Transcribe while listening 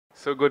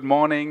So good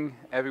morning,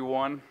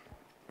 everyone.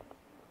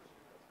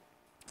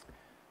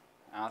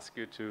 I ask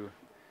you to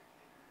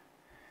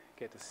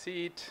get a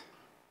seat.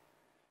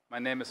 My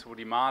name is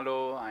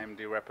Mahlo. I'm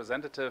the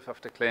representative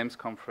of the Claims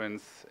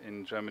Conference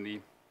in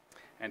Germany,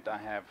 and I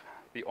have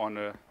the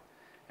honor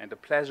and the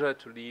pleasure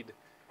to lead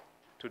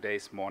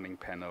today's morning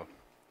panel.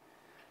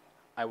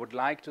 I would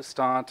like to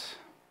start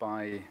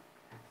by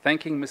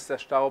thanking Mr.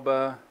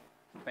 Stauber,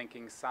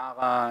 thanking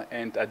Sarah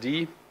and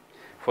Adi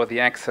for the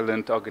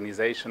excellent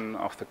organization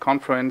of the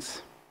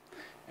conference,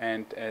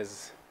 and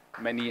as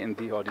many in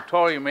the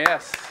auditorium,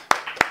 yes.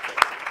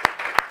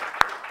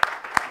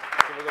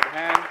 Give a good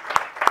hand.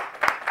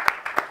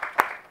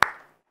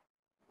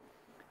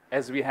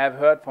 As we have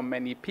heard from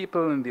many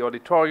people in the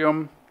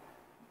auditorium,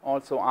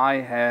 also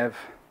I have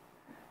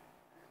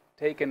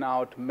taken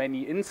out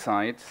many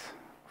insights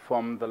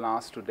from the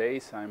last 2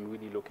 days. I'm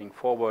really looking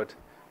forward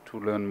to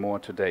learn more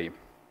today.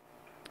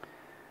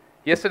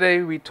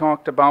 Yesterday we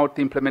talked about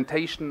the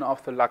implementation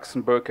of the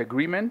Luxembourg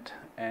Agreement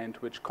and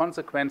which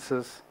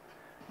consequences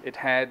it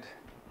had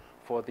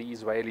for the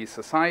Israeli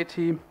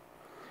society,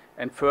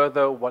 and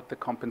further what the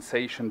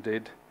compensation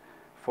did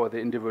for the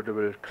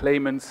individual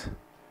claimants,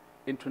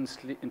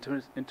 interestingly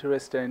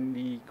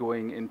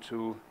going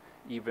into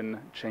even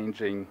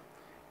changing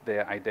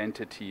their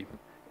identity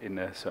in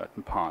a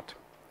certain part.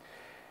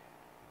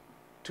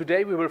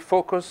 Today we will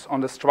focus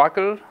on the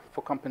struggle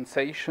for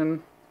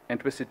compensation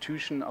and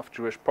restitution of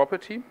Jewish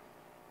property.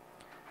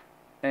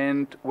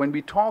 And when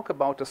we talk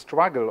about the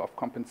struggle of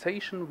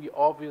compensation, we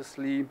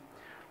obviously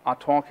are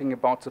talking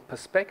about the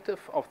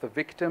perspective of the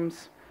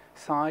victim's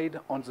side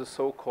on the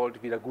so-called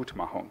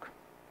Wiedergutmachung.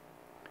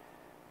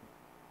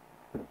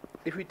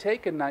 If we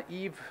take a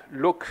naive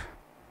look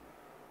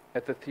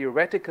at the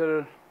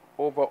theoretical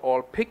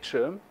overall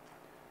picture,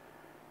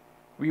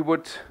 we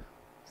would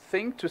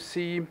think to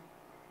see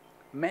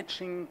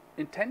matching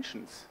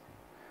intentions.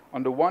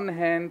 On the one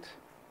hand,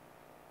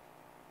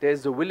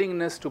 there's the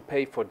willingness to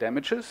pay for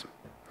damages,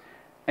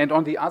 and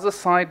on the other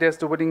side, there's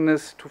the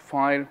willingness to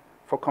file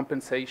for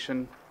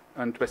compensation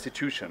and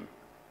restitution.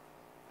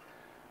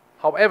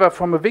 However,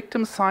 from a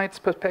victim side's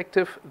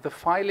perspective, the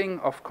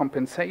filing of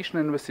compensation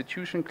and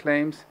restitution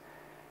claims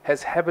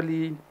has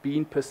heavily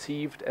been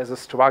perceived as a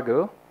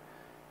struggle,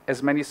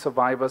 as many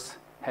survivors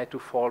had to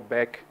fall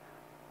back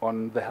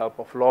on the help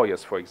of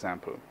lawyers, for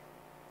example.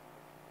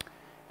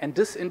 And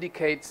this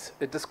indicates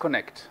a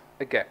disconnect,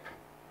 a gap.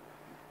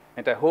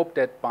 And I hope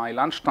that by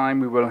lunchtime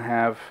we will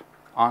have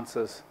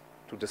answers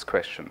to this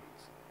question.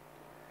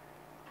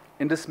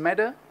 In this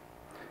matter,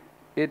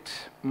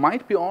 it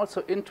might be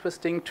also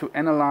interesting to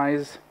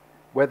analyze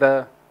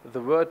whether the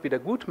word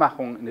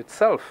Wiedergutmachung in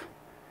itself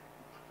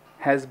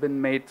has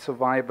been made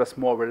survivors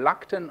more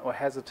reluctant or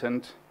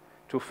hesitant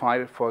to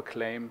file for a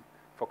claim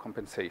for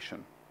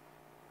compensation.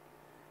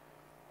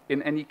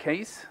 In any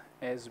case,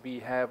 as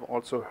we have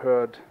also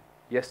heard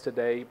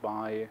yesterday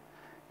by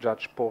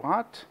Judge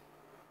Porat,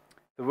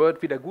 the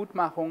word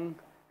Wiedergutmachung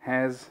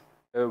has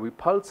a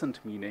repulsant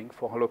meaning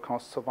for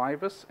Holocaust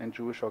survivors and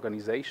Jewish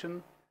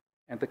organization,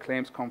 and the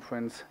Claims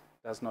Conference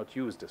does not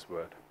use this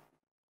word.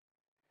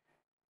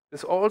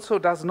 This also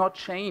does not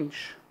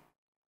change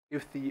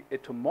if the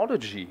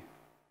etymology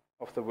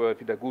of the word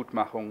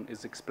Wiedergutmachung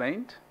is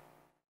explained,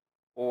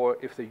 or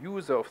if the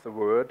user of the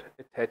word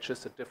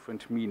attaches a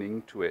different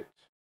meaning to it.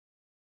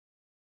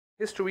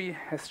 History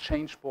has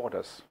changed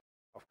borders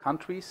of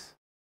countries.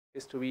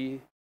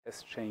 History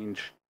has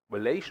changed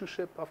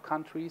relationship of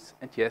countries,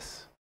 and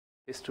yes,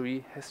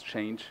 history has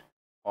changed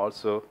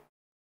also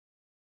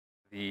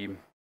the,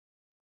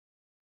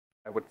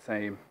 I would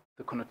say,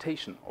 the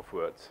connotation of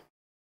words.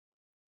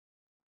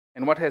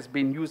 And what has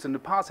been used in the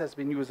past has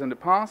been used in the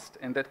past,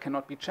 and that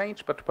cannot be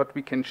changed, but what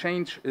we can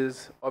change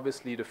is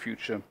obviously the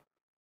future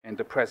and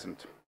the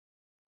present.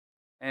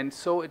 And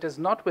so it is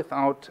not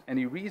without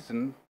any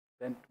reason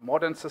that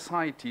modern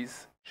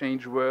societies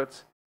change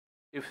words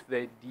if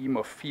they deem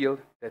or feel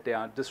that they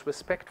are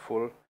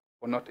disrespectful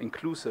or not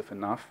inclusive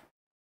enough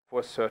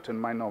for certain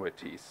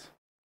minorities.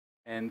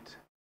 And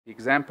the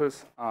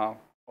examples are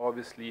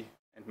obviously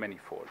and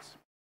manifold.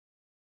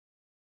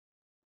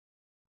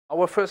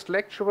 Our first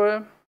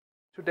lecturer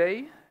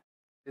today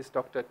is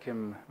Dr.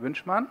 Kim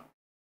Wünschmann.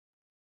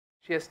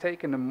 She has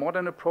taken a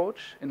modern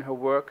approach in her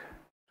work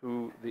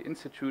to the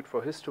Institute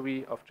for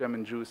History of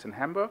German Jews in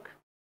Hamburg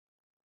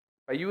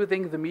by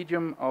using the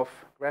medium of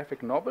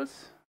graphic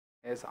novels,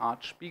 as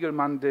Art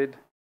Spiegelman did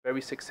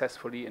very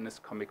successfully in his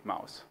comic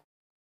Maus.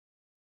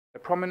 A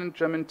prominent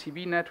German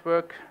TV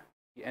network,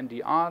 the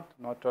NDR,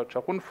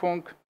 Norddeutscher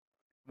Rundfunk,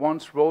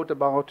 once wrote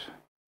about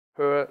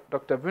her.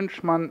 Dr.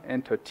 Wünschmann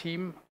and her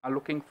team are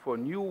looking for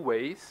new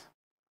ways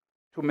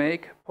to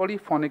make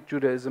polyphonic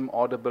Judaism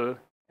audible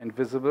and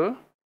visible,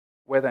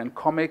 whether in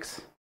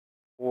comics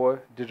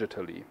or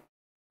digitally.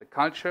 The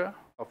culture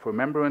of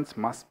remembrance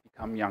must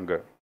become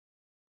younger.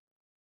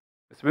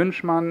 Ms.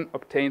 Wünschmann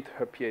obtained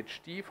her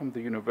PhD from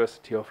the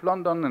University of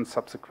London and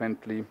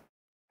subsequently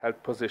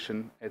held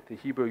position at the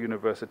Hebrew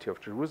University of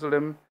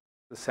Jerusalem,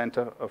 the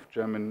Center of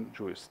German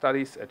Jewish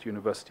Studies at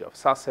University of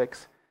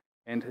Sussex,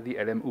 and the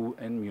LMU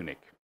in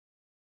Munich.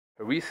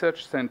 Her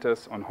research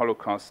centers on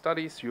Holocaust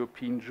studies,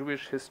 European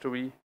Jewish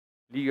history,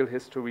 legal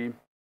history,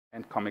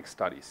 and comic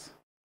studies.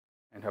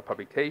 And her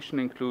publication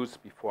includes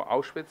Before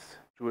Auschwitz,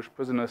 Jewish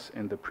Prisoners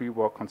in the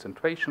Pre-War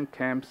Concentration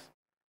Camps,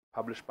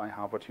 published by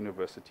Harvard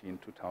University in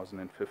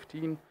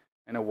 2015,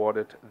 and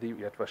awarded the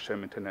Yad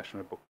Vashem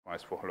International Book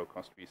Prize for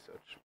Holocaust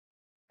Research.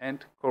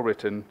 And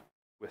co-written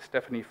with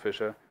Stephanie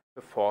Fischer,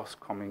 The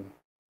Forthcoming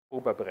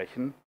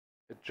Oberbrechen,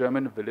 A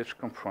German Village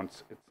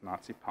Confronts Its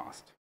Nazi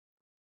Past.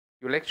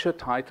 Your lecture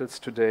titles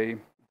today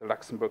The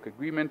Luxembourg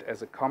Agreement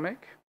as a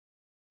Comic,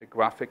 The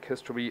Graphic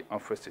History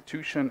of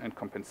Restitution and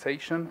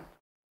Compensation,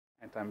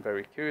 and I'm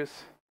very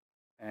curious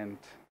and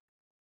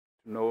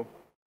to know,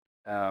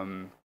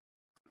 can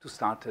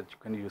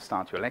you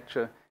start your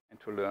lecture and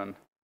to learn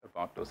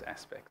about those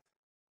aspects.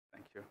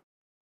 Thank you.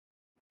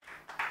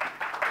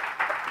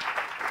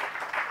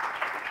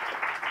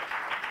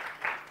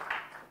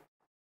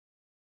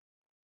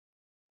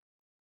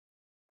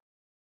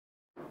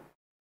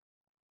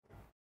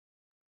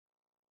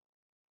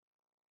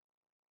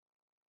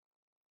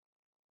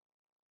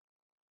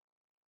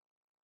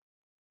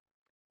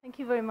 Thank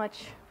you very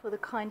much for the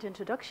kind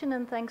introduction,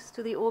 and thanks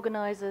to the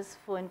organizers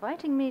for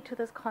inviting me to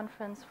this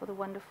conference, for the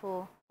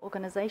wonderful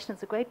organization.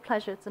 It's a great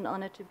pleasure, it's an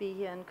honor to be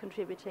here and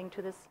contributing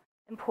to this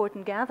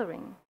important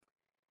gathering.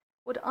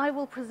 What I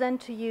will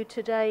present to you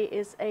today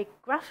is a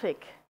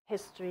graphic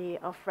history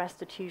of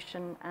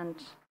restitution and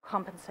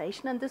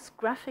compensation, and this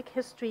graphic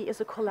history is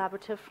a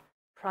collaborative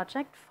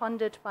project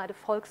funded by the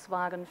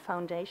Volkswagen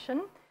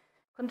Foundation,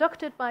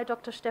 conducted by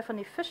Dr.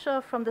 Stephanie Fischer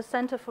from the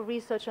Center for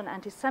Research on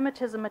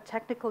Antisemitism at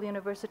Technical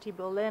University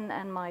Berlin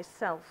and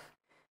myself.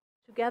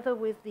 Together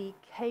with the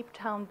Cape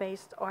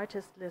Town-based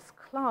artist Liz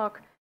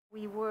Clark,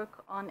 we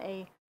work on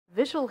a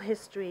visual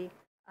history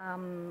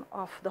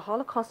of the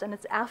Holocaust and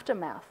its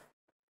aftermath,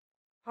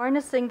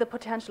 harnessing the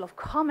potential of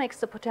comics,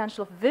 the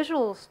potential of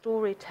visual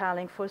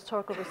storytelling for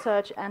historical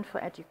research and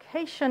for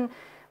education.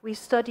 We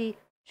study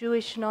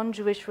Jewish,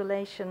 non-Jewish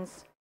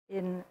relations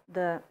in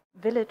the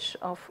village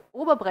of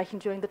Oberbrechen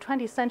during the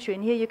 20th century.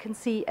 And here you can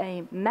see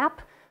a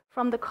map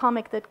from the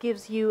comic that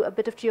gives you a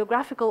bit of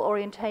geographical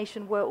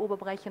orientation where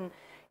Oberbrechen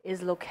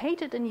is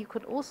located. And you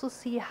could also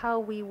see how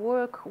we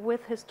work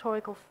with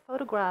historical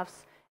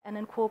photographs and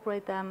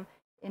incorporate them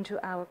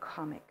into our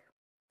comic.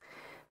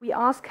 We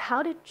ask,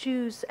 how did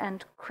Jews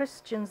and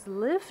Christians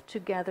live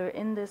together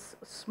in this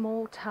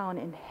small town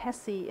in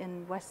Hesse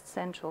in West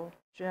Central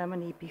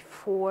Germany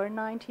before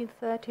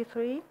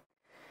 1933?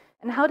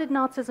 And how did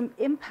Nazism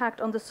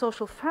impact on the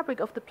social fabric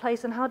of the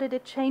place, and how did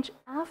it change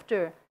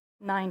after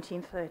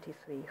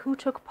 1933? Who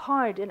took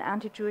part in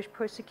anti-Jewish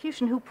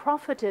persecution? Who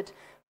profited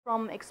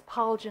from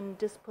expulsion,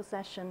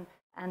 dispossession,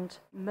 and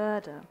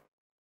murder?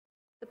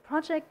 The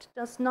project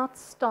does not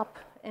stop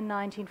in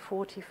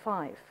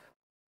 1945.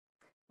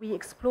 We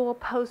explore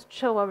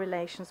post-Shoah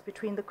relations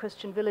between the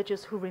Christian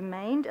villagers who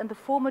remained and the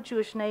former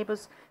Jewish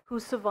neighbors who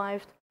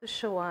survived the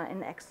Shoah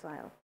in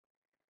exile.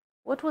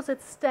 What was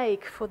at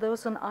stake for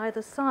those on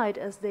either side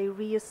as they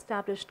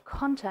re-established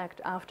contact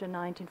after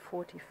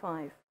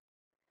 1945?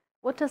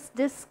 What does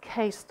this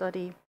case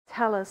study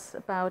tell us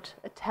about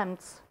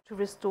attempts to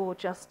restore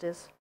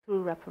justice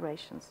through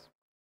reparations?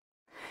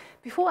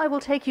 Before I will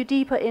take you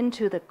deeper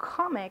into the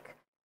comic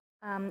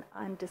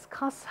and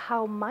discuss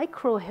how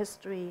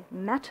microhistory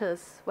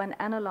matters when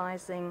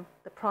analyzing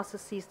the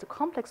processes, the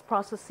complex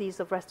processes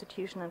of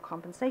restitution and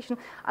compensation,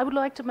 I would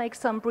like to make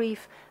some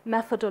brief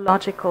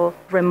methodological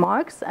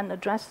remarks and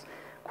address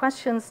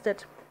questions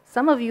that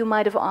some of you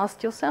might have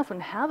asked yourself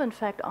and have in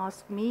fact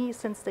asked me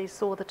since they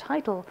saw the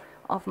title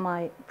of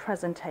my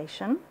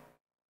presentation.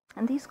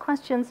 And these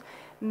questions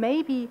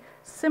may be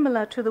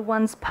similar to the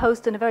ones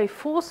posed in a very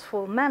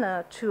forceful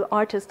manner to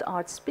artist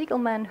Art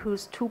Spiegelman,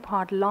 whose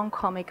two-part long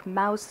comic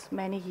Mouse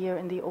many here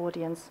in the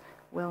audience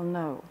will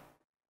know.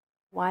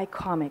 Why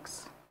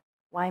comics?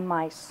 Why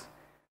mice?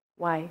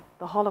 Why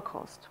the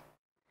Holocaust?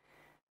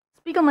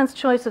 Spiegelman's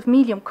choice of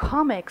medium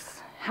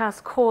comics has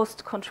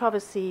caused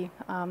controversy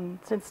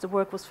since the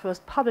work was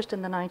first published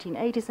in the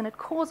 1980s, and it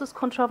causes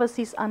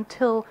controversies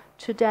until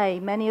today.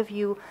 Many of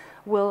you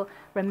will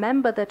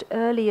remember that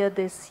earlier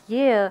this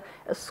year,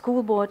 a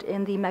school board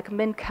in the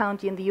McMinn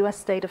County in the US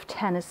state of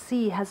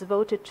Tennessee has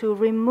voted to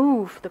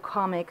remove the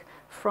comic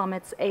from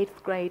its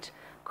 8th grade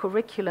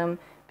curriculum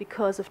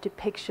because of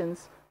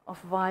depictions of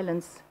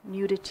violence,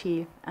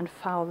 nudity, and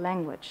foul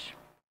language.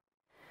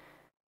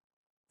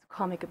 It's a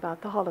comic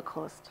about the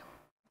Holocaust.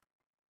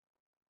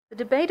 The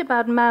debate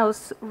about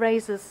Mouse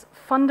raises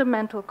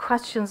fundamental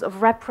questions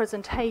of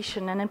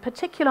representation, and in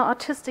particular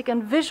artistic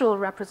and visual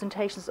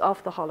representations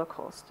of the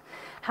Holocaust.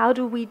 How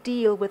do we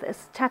deal with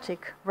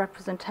aesthetic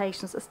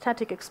representations,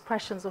 aesthetic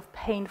expressions of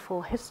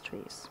painful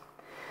histories?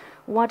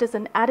 What is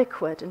an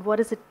adequate and what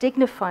is a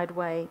dignified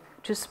way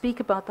to speak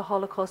about the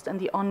Holocaust and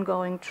the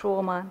ongoing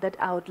trauma that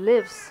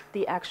outlives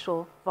the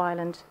actual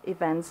violent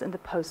events in the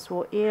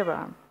post-war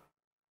era?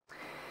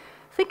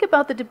 Think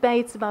about the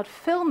debates about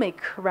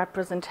filmic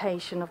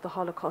representation of the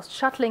Holocaust,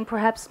 shuttling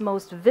perhaps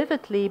most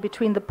vividly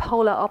between the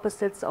polar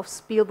opposites of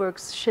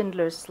Spielberg's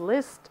Schindler's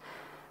List,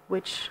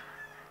 which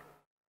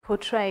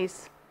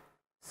portrays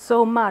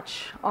so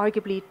much,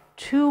 arguably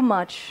too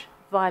much,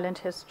 violent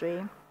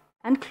history,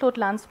 and Claude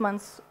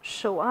Lanzmann's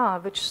Shoah,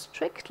 which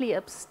strictly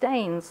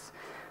abstains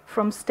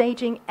from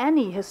staging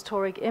any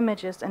historic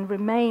images and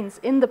remains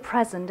in the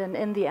present and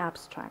in the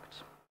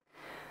abstract.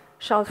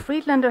 Charles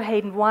Friedlander,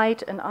 Hayden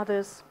White, and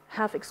others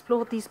have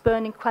explored these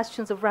burning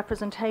questions of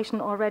representation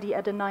already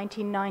at a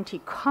 1990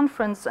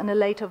 conference and a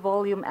later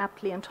volume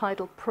aptly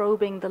entitled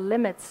Probing the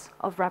Limits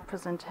of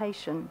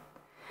Representation.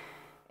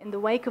 In the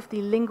wake of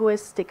the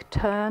linguistic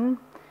turn,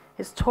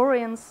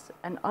 historians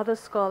and other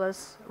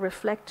scholars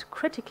reflect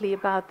critically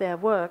about their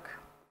work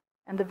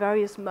and the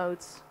various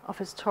modes of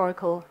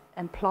historical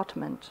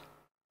emplotment.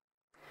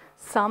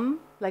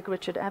 Some, like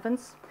Richard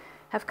Evans,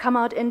 have come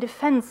out in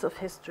defense of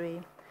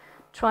history,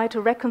 try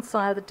to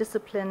reconcile the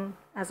discipline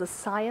as a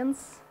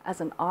science, as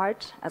an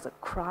art, as a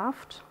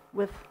craft,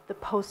 with the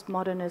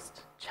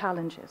postmodernist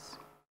challenges.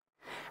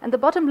 And the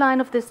bottom line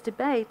of this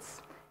debate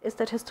is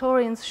that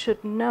historians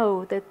should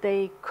know that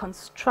they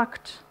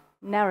construct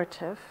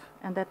narrative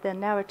and that their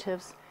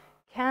narratives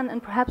can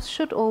and perhaps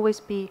should always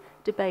be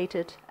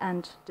debated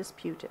and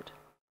disputed.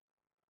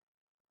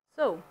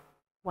 So,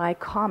 why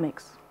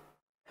comics?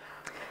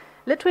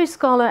 Literary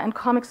scholar and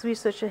comics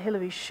researcher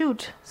Hilary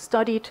Shute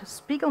studied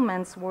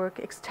Spiegelman's work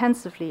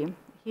extensively.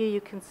 Here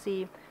you can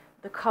see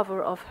the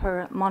cover of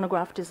her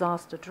monograph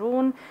Disaster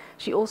Drawn.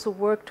 She also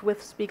worked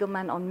with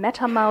Spiegelman on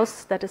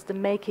MetaMouse, that is the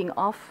making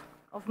of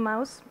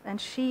Mouse, and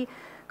she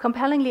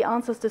compellingly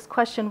answers this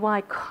question,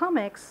 why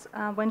comics,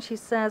 when she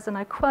says, and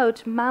I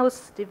quote,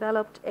 Mouse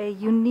developed a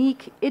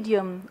unique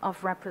idiom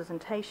of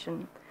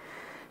representation.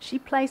 She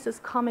places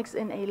comics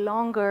in a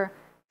longer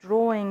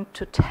drawing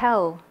to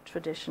tell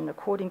tradition,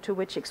 according to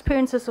which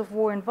experiences of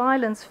war and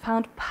violence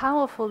found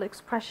powerful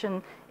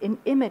expression in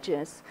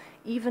images,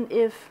 even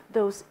if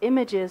those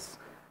images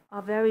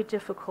are very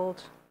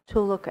difficult to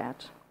look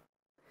at.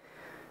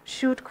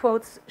 Shute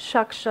quotes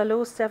Jacques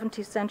Chalot's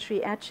 17th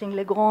century etching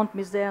Les Grandes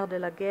Misères de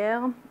la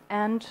Guerre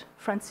and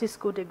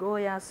Francisco de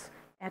Goya's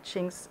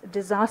etchings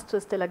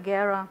Desastres de la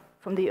Guerra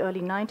from the early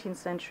 19th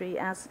century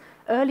as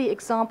early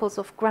examples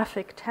of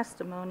graphic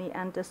testimony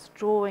and this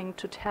drawing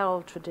to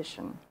tell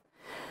tradition.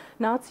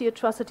 Nazi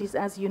atrocities,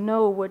 as you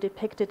know, were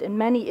depicted in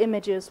many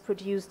images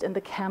produced in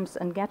the camps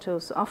and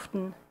ghettos,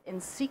 often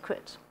in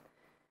secret.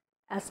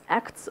 As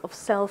acts of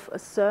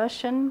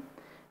self-assertion,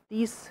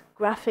 these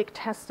graphic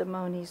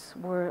testimonies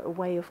were a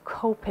way of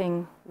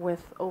coping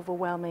with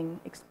overwhelming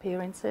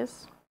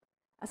experiences.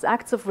 As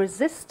acts of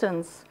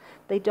resistance,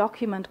 they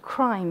document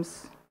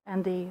crimes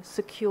and they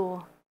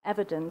secure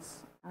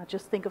evidence.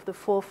 Just think of the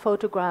 4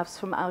 photographs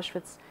from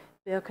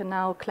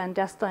Auschwitz-Birkenau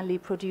clandestinely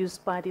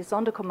produced by the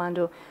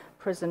Sonderkommando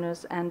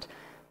prisoners and,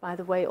 by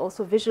the way,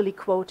 also visually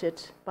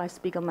quoted by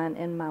Spiegelman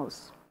in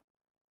Mouse.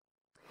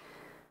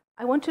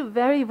 I want to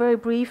very, very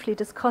briefly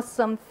discuss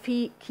some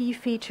key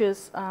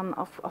features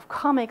of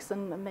comics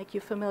and make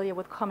you familiar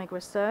with comic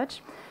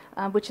research,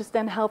 which is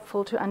then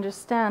helpful to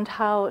understand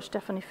how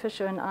Stephanie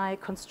Fischer and I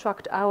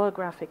construct our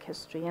graphic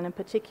history, and in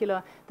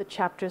particular the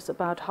chapters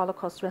about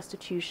Holocaust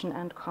restitution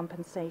and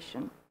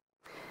compensation.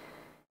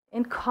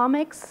 In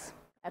comics,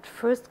 at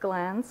first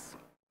glance,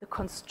 the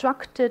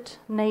constructed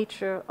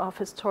nature of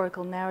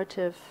historical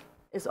narrative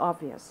is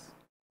obvious.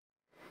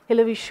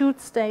 Hilary Shute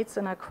states,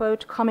 and I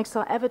quote, comics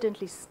are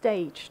evidently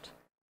staged,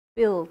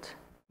 built,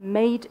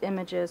 made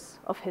images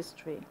of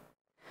history.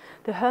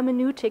 The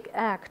hermeneutic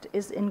act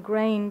is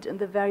ingrained in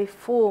the very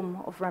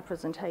form of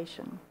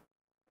representation.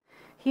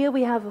 Here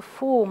we have a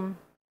form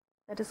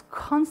that is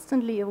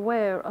constantly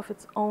aware of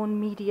its own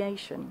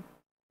mediation,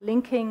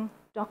 linking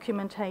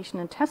documentation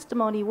and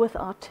testimony with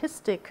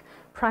artistic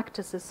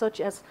practices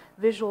such as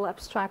visual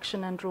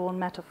abstraction and drawn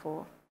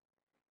metaphor.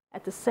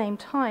 At the same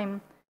time,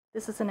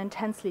 this is an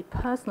intensely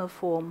personal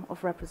form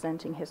of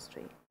representing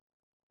history.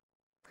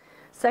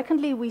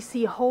 Secondly, we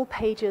see whole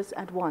pages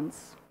at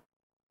once.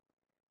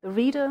 The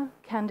reader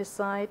can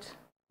decide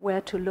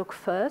where to look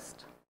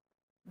first.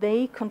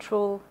 They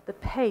control the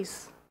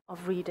pace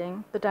of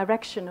reading, the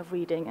direction of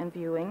reading and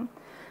viewing.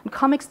 And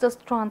comics does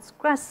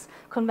transgress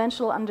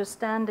conventional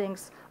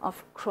understandings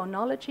of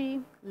chronology,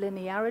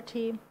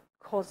 linearity,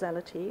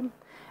 causality.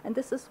 And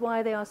this is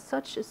why they are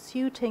such a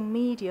suiting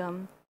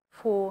medium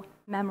for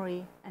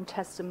memory and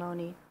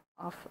testimony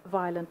of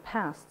violent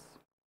pasts.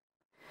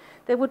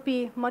 There would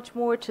be much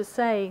more to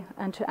say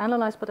and to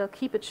analyze, but I'll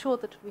keep it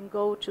short that we can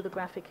go to the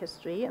graphic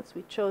history, as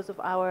we chose of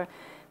our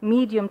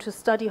medium to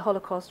study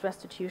Holocaust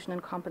restitution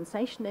and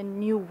compensation in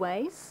new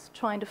ways,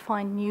 trying to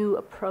find new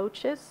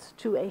approaches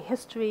to a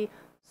history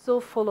so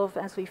full of,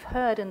 as we've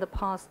heard in the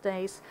past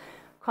days,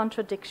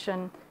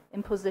 contradiction,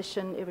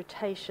 imposition,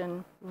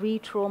 irritation,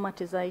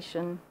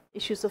 re-traumatization,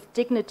 issues of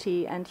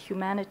dignity and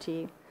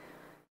humanity,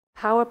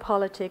 power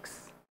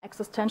politics,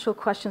 existential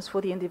questions for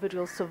the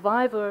individual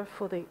survivor,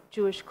 for the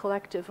Jewish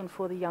collective, and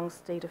for the young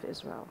state of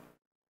Israel.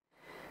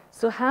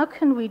 So how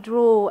can we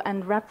draw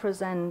and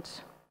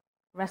represent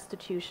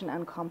restitution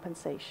and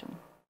compensation?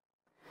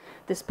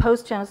 This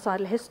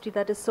post-genocidal history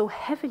that is so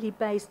heavily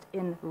based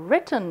in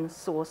written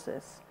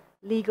sources,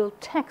 legal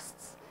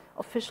texts,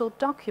 official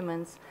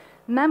documents,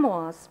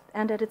 memoirs,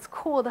 and at its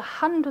core the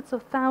hundreds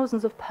of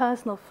thousands of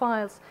personal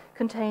files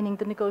containing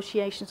the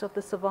negotiations of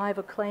the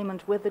survivor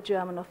claimant with the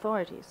German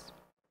authorities.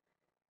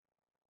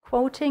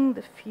 Quoting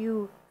the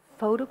few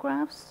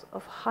photographs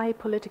of high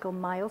political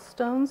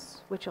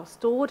milestones which are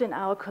stored in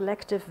our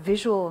collective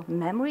visual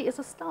memory is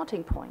a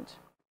starting point.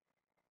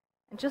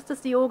 And just as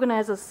the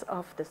organizers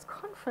of this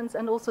conference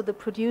and also the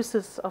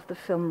producers of the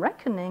film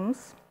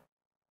Reckonings,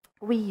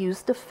 we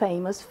used the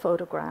famous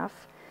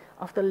photograph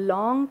of the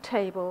long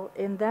table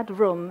in that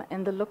room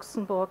in the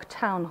Luxembourg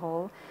town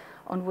hall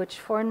on which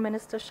Foreign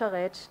Minister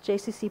Charette,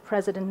 JCC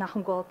President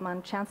Nachum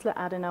Goldmann, Chancellor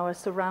Adenauer,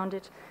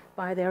 surrounded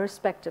by their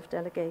respective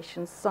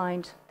delegations,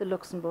 signed the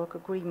Luxembourg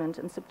Agreement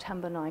in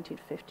September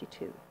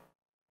 1952.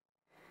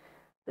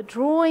 The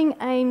drawing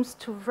aims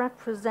to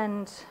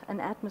represent an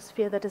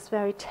atmosphere that is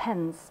very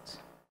tensed.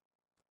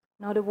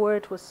 Not a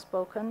word was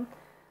spoken,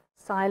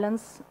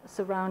 silence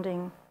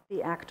surrounding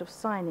the act of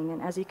signing.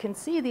 And as you can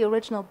see, the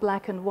original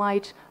black and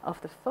white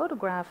of the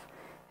photograph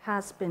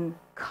has been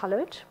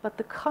colored, but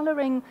the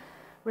coloring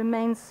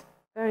remains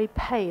very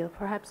pale,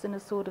 perhaps in a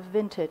sort of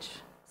vintage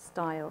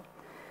style.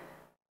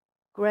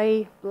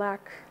 Gray,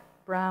 black,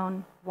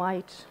 brown,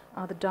 white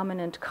are the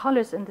dominant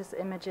colors in these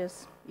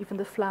images. Even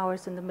the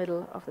flowers in the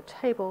middle of the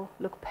table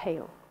look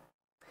pale.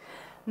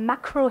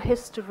 Macro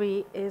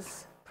history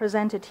is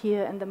presented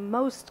here in the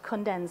most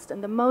condensed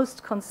and the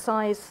most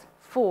concise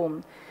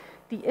form,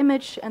 the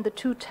image and the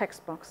two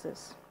text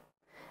boxes.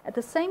 At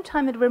the same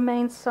time, it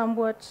remains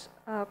somewhat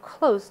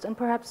closed and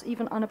perhaps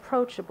even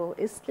unapproachable.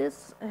 Is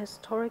this a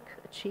historic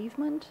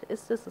achievement?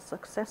 Is this a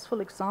successful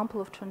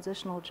example of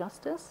transitional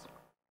justice?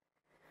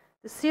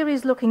 The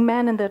serious-looking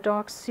men in their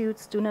dark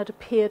suits do not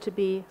appear to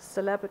be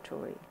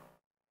celebratory.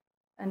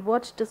 And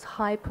what does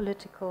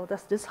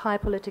this high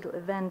political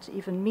event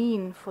even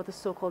mean for the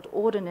so-called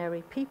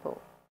ordinary people?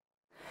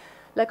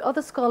 Like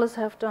other scholars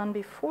have done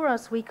before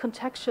us, we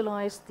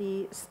contextualize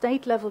the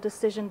state-level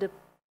decision, the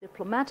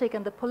diplomatic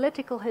and the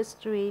political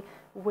history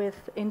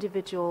with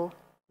individual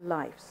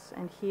lives.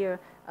 And here,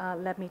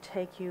 let me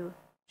take you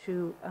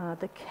to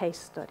the case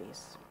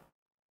studies.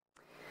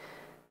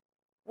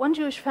 One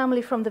Jewish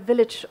family from the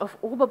village of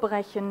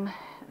Oberbrechen,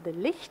 the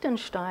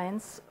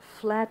Liechtensteins,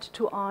 fled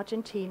to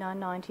Argentina in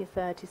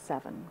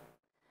 1937.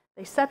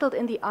 They settled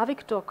in the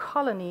Aviv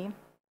colony,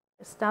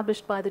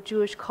 established by the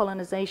Jewish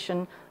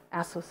Colonization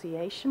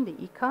Association, the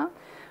ICA,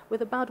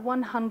 with about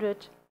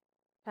 100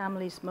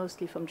 families,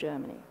 mostly from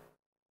Germany.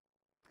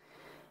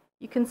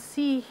 You can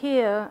see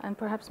here, and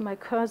perhaps my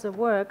cursor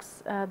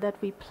works, that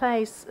we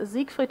place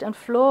Siegfried and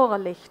Flora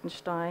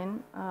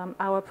Liechtenstein,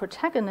 our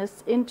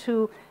protagonists,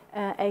 into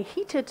a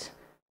heated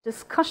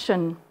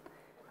discussion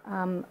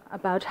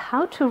about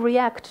how to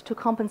react to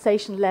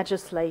compensation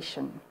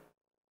legislation.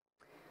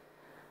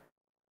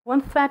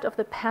 One thread of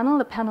the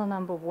panel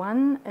number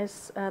 1,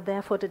 is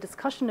therefore the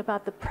discussion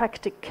about the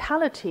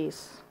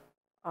practicalities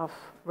of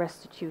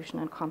restitution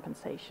and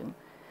compensation.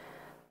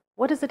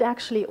 What is it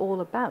actually all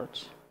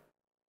about?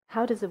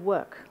 How does it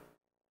work?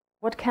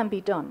 What can be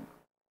done?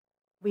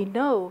 We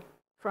know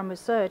from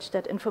research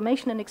that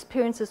information and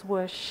experiences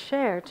were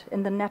shared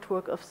in the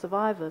network of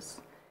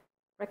survivors.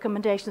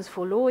 Recommendations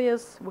for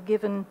lawyers were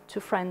given to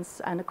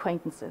friends and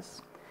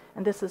acquaintances.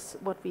 And this is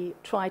what we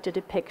try to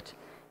depict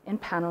in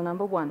panel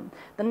number 1.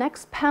 The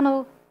next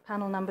panel,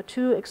 panel number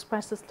 2,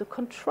 expresses the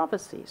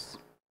controversies.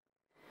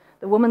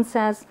 The woman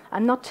says,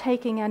 "I'm not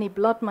taking any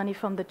blood money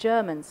from the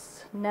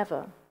Germans,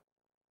 never."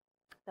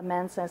 The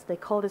man says, "They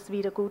call this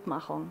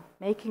Wiedergutmachung,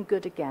 making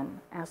good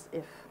again, as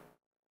if."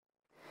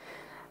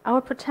 Our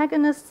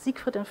protagonists,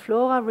 Siegfried and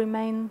Flora,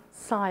 remain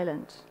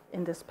silent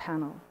in this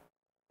panel.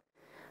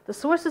 The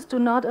sources do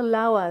not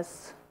allow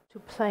us to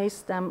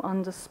place them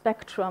on the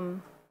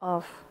spectrum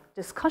of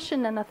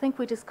discussion, and I think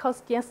we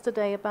discussed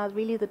yesterday about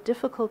really the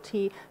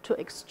difficulty to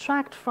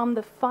extract from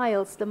the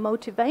files the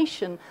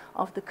motivation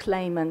of the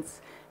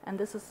claimants, and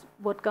this is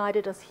what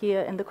guided us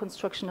here in the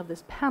construction of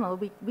this panel.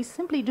 We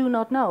simply do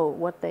not know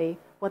what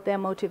their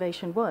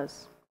motivation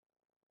was.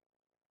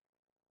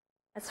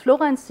 As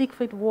Flora and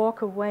Siegfried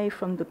walk away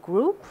from the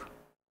group,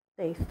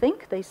 they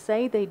think, they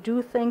say, they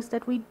do things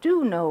that we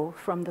do know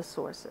from the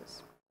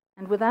sources.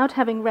 And without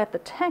having read the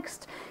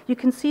text, you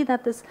can see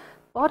that this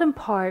bottom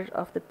part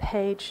of the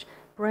page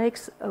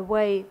breaks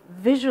away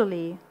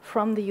visually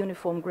from the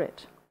uniform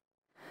grid.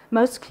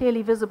 Most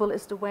clearly visible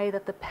is the way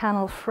that the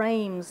panel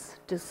frames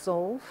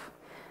dissolve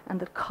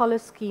and the color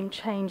scheme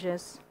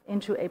changes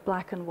into a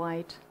black and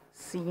white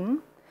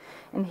scene.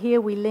 And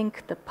here we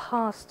link the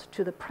past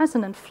to the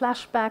present and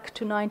flash back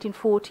to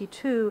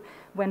 1942,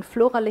 when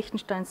Flora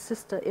Liechtenstein's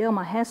sister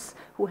Irma Hess,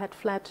 who had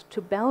fled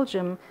to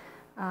Belgium,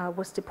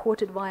 was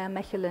deported via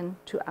Mechelen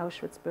to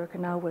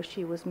Auschwitz-Birkenau, where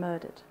she was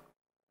murdered.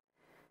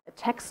 A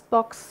text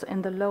box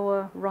in the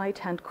lower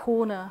right-hand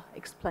corner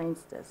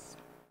explains this.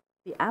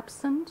 the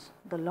absent,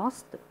 the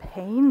lost, the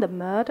pain, the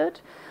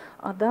murdered,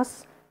 are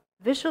thus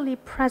visually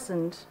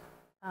present,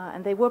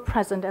 and they were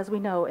present, as we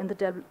know, in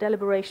the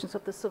deliberations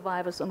of the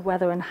survivors on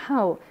whether and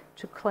how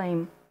to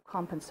claim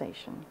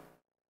compensation.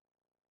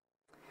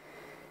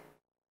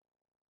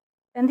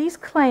 And these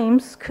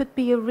claims could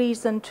be a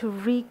reason to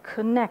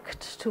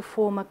reconnect to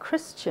former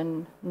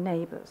Christian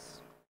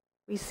neighbors.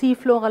 We see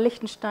Flora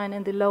Lichtenstein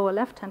in the lower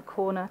left-hand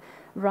corner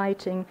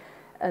writing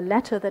a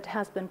letter that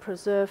has been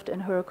preserved in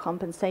her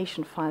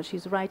compensation file.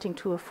 She's writing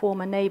to a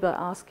former neighbor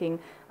asking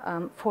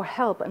for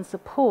help and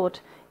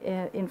support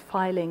in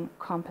filing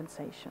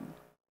compensation.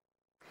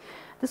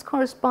 This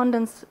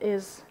correspondence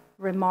is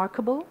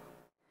remarkable,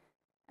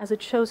 as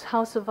it shows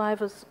how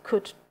survivors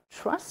could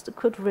trust,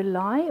 could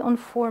rely on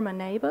former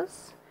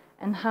neighbors,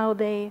 and how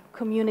they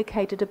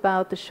communicated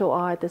about the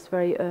Shoah at this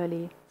very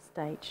early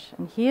stage.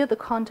 And here the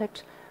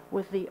contact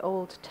with the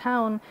old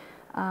town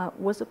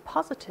was a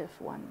positive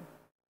one.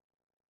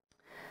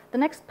 The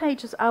next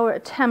page is our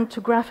attempt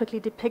to graphically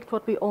depict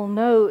what we all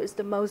know is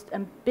the most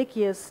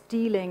ambiguous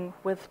dealing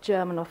with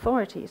German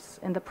authorities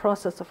in the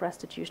process of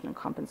restitution and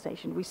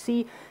compensation. We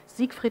see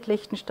Siegfried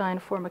Lichtenstein,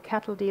 former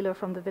cattle dealer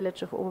from the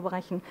village of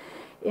Oberbrechen,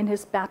 in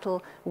his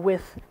battle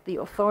with the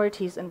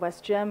authorities in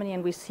West Germany,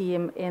 and we see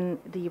him in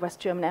the West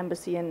German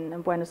embassy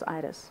in Buenos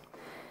Aires.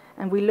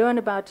 And we learn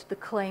about the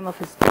claim of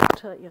his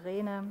daughter,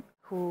 Irene,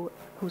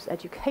 whose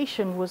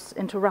education was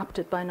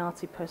interrupted by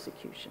Nazi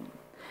persecution.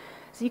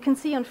 So you can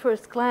see on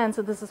first glance,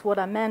 and this is what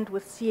I meant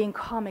with seeing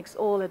comics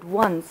all at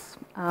once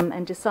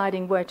and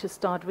deciding where to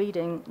start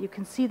reading, you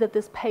can see that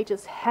this page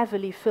is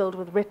heavily filled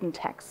with written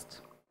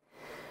text,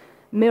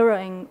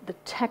 mirroring the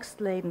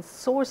text-laden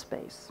source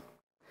base.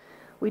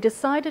 We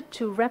decided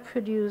to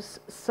reproduce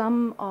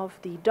some of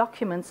the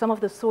documents, some of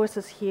the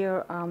sources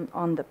here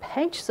on the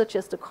page, such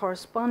as the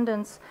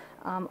correspondence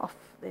of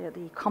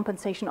the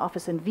compensation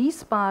office in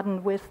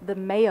Wiesbaden with the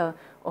mayor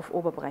of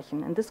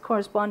Oberbrechen. And this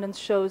correspondence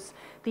shows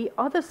the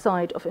other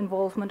side of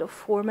involvement of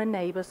former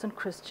neighbors and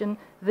Christian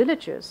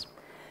villagers.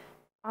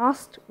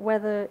 Asked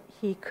whether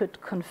he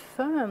could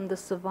confirm the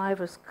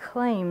survivors'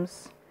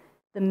 claims,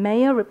 the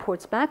mayor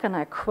reports back, and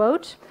I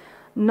quote,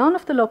 "None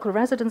of the local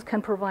residents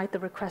can provide the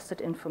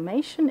requested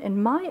information.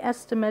 In my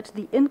estimate,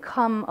 the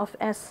income of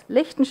S.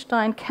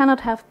 Lichtenstein cannot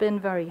have been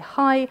very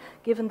high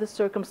given the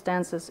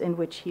circumstances in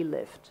which he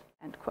lived."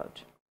 End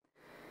quote.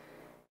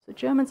 So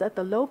Germans at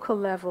the local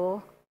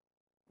level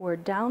were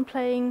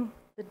downplaying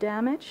the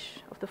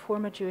damage of the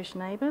former Jewish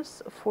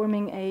neighbors,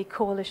 forming a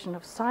coalition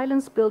of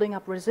silence, building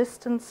up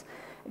resistance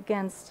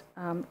against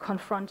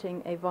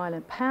confronting a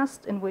violent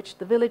past in which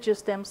the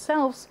villagers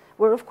themselves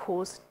were, of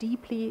course,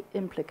 deeply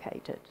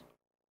implicated.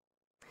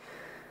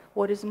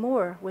 What is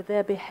more, with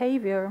their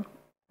behavior,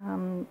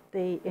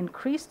 they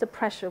increased the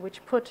pressure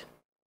which put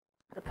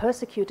the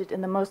persecuted in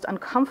the most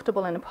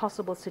uncomfortable and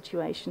impossible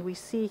situation. We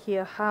see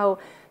here how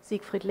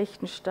Siegfried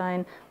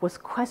Lichtenstein was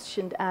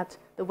questioned at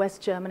the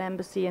West German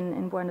embassy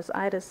in Buenos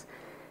Aires,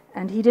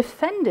 and he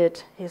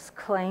defended his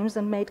claims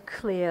and made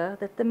clear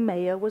that the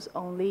mayor was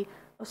only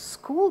a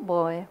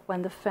schoolboy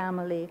when the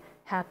family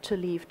had to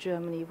leave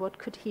Germany. What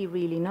could he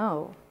really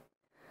know?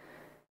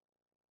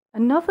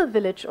 Another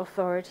village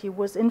authority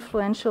was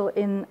influential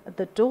in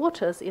the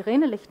daughter's,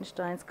 Irene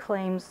Lichtenstein's,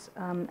 claims,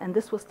 and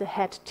this was the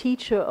head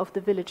teacher of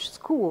the village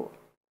school.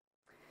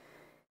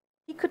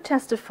 He could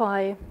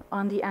testify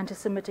on the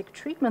anti-Semitic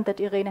treatment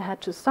that Irene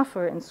had to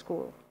suffer in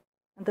school.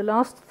 And the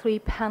last three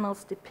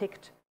panels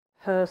depict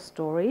her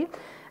story.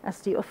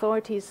 As the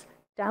authorities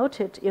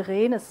doubted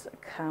Irene's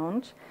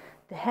account,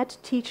 the head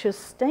teacher's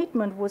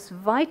statement was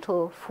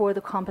vital for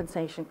the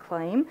compensation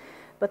claim,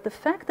 but the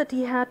fact that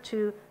he had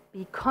to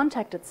be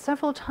contacted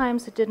several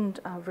times, he didn't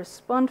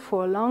respond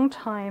for a long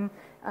time,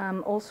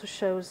 also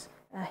shows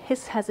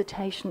his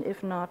hesitation,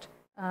 if not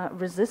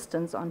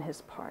resistance on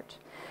his part.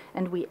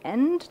 And we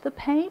end the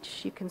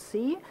page, you can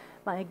see,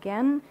 by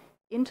again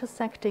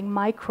intersecting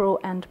micro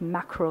and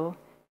macro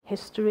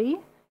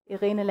history.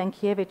 Irene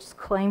Lenkiewicz's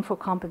claim for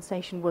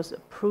compensation was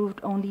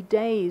approved only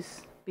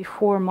days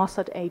before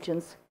Mossad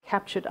agents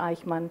captured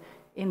Eichmann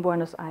in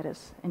Buenos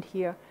Aires. And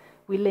here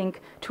we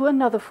link to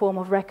another form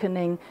of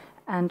reckoning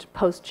and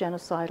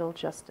post-genocidal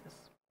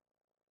justice.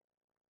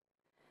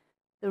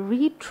 The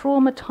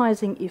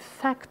re-traumatizing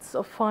effects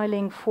of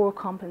filing for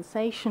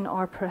compensation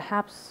are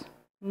perhaps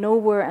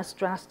nowhere as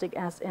drastic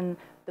as in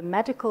the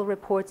medical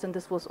reports, and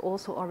this was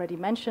also already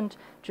mentioned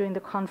during the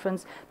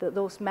conference, that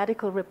those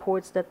medical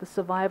reports that the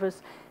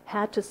survivors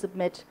had to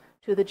submit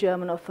to the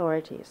German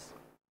authorities.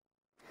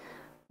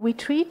 We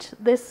treat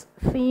this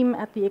theme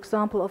at the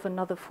example of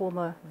another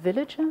former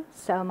villager,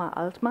 Selma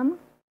Altmann.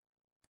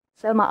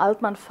 Selma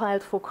Altmann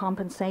filed for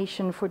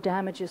compensation for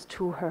damages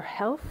to her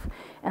health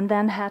and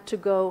then had to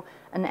go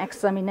an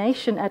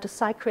examination at a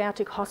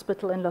psychiatric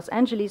hospital in Los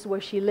Angeles,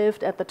 where she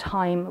lived at the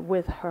time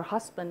with her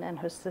husband and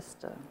her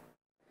sister.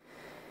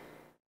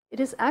 It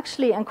is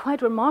actually, and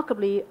quite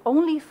remarkably,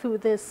 only through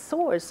this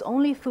source,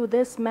 only through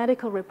this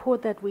medical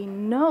report that we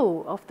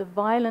know of the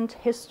violent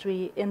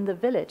history in the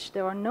village.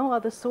 There are no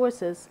other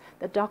sources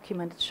that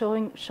document it,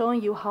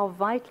 showing you how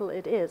vital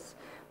it is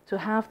to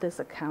have this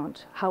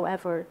account,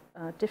 however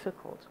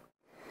difficult.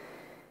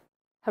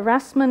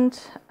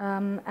 Harassment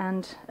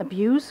and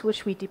abuse,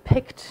 which we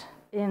depict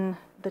in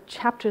the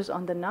chapters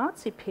on the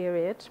Nazi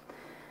period,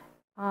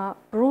 are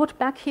brought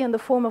back here in the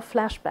form of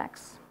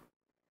flashbacks,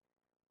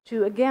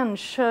 to again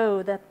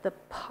show that the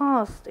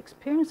past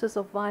experiences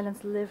of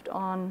violence lived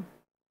on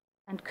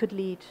and could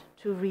lead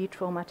to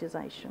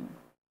re-traumatization.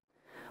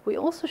 We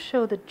also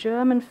show the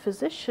German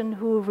physician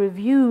who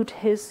reviewed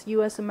his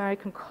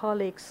US-American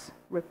colleagues'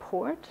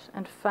 report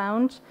and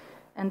found,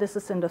 and this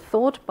is in the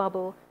thought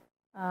bubble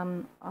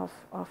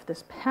of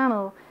this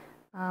panel,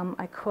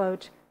 I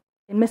quote,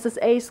 "In Mrs.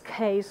 A's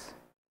case,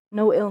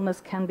 no illness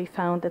can be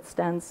found that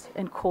stands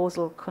in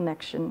causal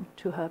connection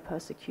to her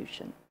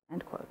persecution,"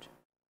 end quote.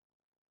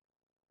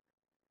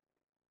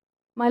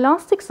 My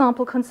last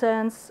example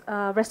concerns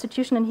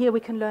restitution, and here we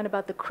can learn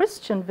about the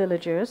Christian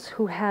villagers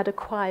who had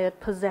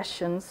acquired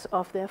possessions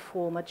of their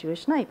former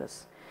Jewish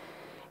neighbors.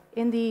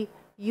 In the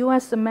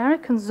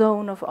US-American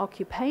zone of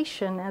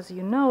occupation, as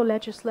you know,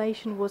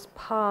 legislation was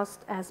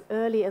passed as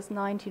early as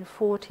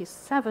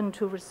 1947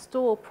 to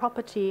restore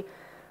property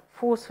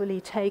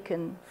forcefully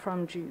taken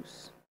from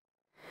Jews.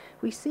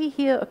 We see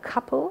here a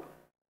couple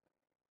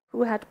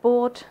who had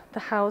bought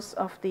the house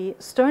of the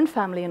Stern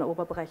family in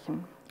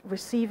Oberbrechen,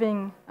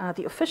 receiving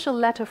the official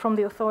letter from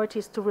the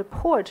authorities to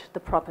report the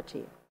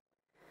property.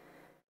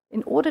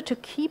 In order to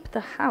keep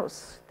the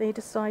house, they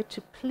decide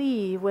to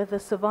plea with the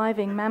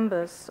surviving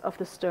members of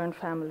the Stern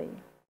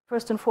family.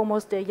 First and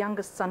foremost, their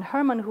youngest son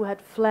Hermann, who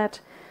had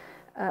left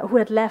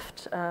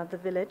the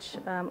village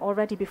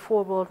already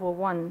before World War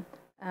I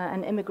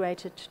and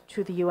immigrated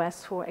to the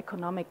US for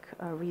economic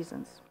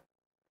reasons.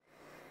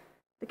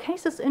 The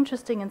case is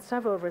interesting in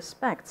several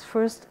respects.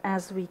 First,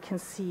 as we can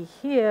see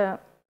here,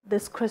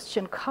 this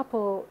Christian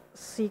couple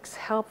seeks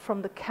help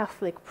from the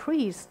Catholic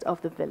priest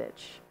of the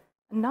village.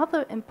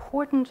 Another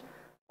important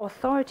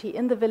authority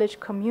in the village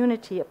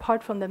community,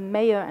 apart from the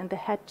mayor and the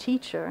head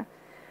teacher,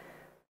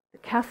 the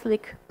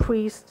Catholic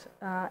priest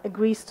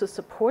agrees to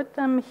support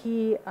them.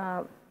 He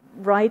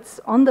writes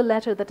on the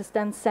letter that is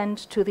then sent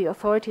to the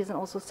authorities and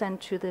also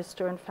sent to the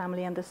Stern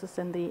family, and this is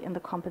in the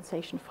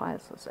compensation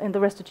files, in the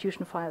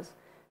restitution files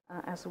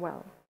as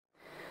well.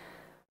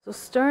 So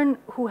Stern,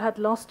 who had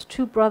lost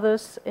two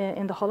brothers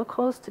in the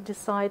Holocaust,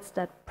 decides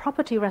that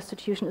property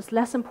restitution is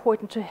less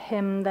important to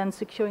him than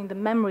securing the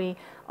memory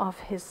of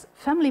his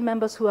family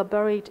members who are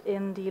buried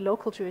in the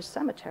local Jewish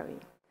cemetery.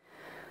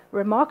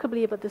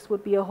 Remarkably, but this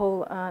would be a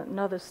whole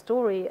another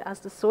story, as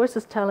the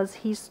sources tell us,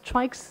 he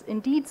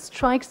indeed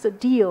strikes a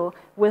deal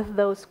with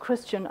those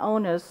Christian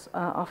owners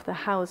of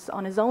the house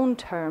on his own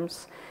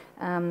terms,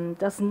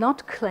 does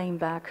not claim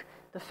back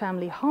the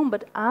family home,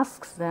 but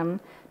asks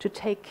them to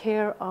take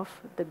care of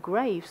the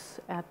graves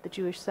at the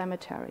Jewish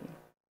cemetery.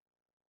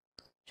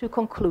 To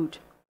conclude,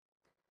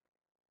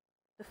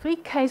 the three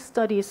case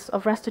studies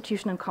of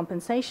restitution and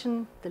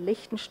compensation, the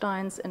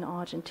Lichtensteins in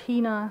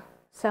Argentina,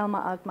 Selma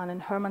Altman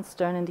and Hermann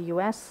Stern in the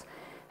US,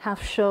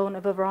 have shown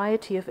a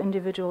variety of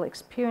individual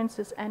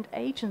experiences and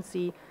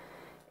agency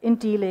in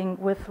dealing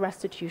with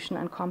restitution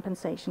and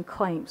compensation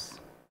claims.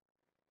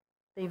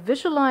 They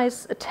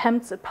visualize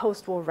attempts at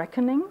post-war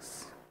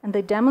reckonings, and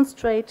they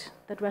demonstrate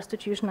that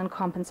restitution and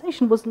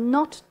compensation was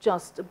not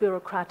just a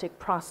bureaucratic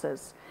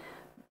process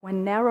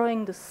when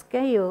narrowing the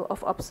scale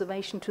of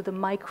observation to the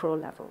micro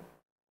level.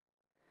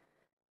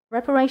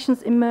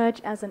 Reparations emerge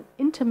as an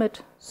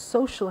intimate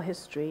social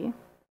history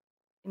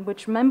in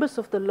which members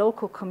of the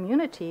local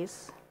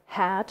communities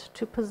had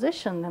to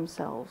position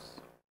themselves.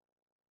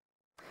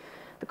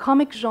 The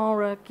comic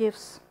genre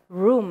gives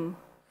room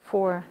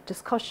for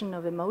discussion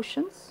of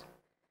emotions,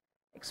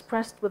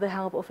 expressed with the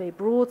help of a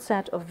broad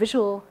set of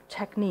visual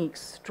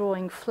techniques.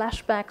 Drawing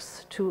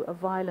flashbacks to a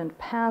violent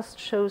past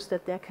shows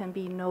that there can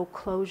be no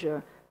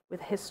closure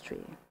with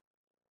history.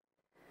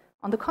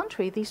 On the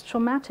contrary, these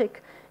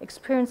traumatic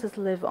experiences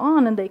live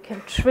on, and they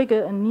can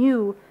trigger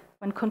anew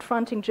when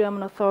confronting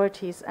German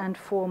authorities and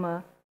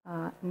former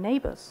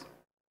neighbors.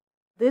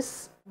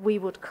 This, we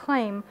would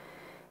claim,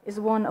 is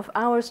one of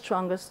our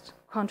strongest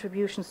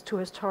contributions to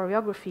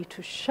historiography,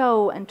 to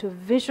show and to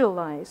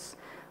visualize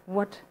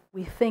what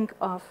we think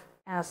of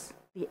as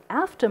the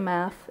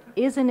aftermath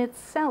is in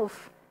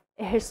itself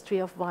a history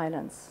of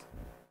violence.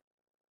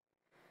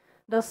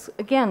 Thus,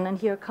 again, and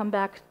here come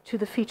back to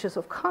the features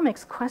of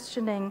comics,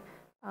 questioning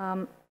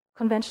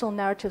conventional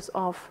narratives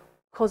of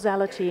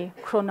causality,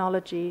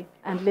 chronology,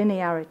 and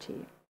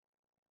linearity.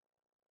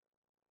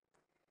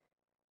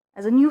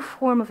 As a new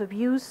form of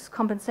abuse,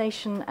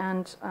 compensation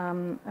and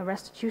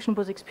restitution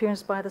was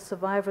experienced by the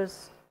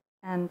survivors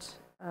and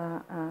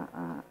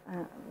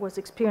was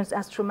experienced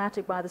as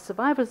traumatic by the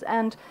survivors,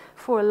 and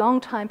for a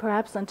long time,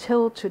 perhaps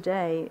until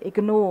today,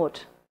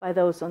 ignored by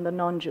those on the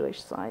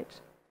non-Jewish side.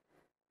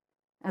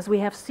 As we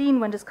have seen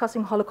when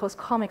discussing Holocaust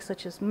comics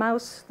such as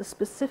Maus, the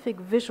specific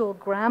visual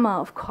grammar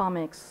of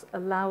comics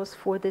allows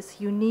for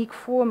this unique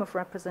form of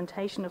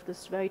representation of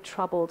this very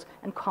troubled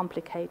and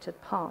complicated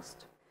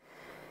past.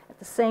 At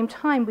the same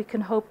time, we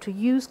can hope to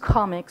use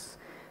comics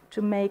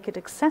to make it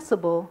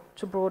accessible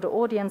to a broader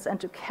audience and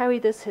to carry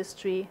this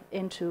history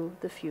into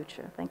the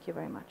future. Thank you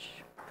very much.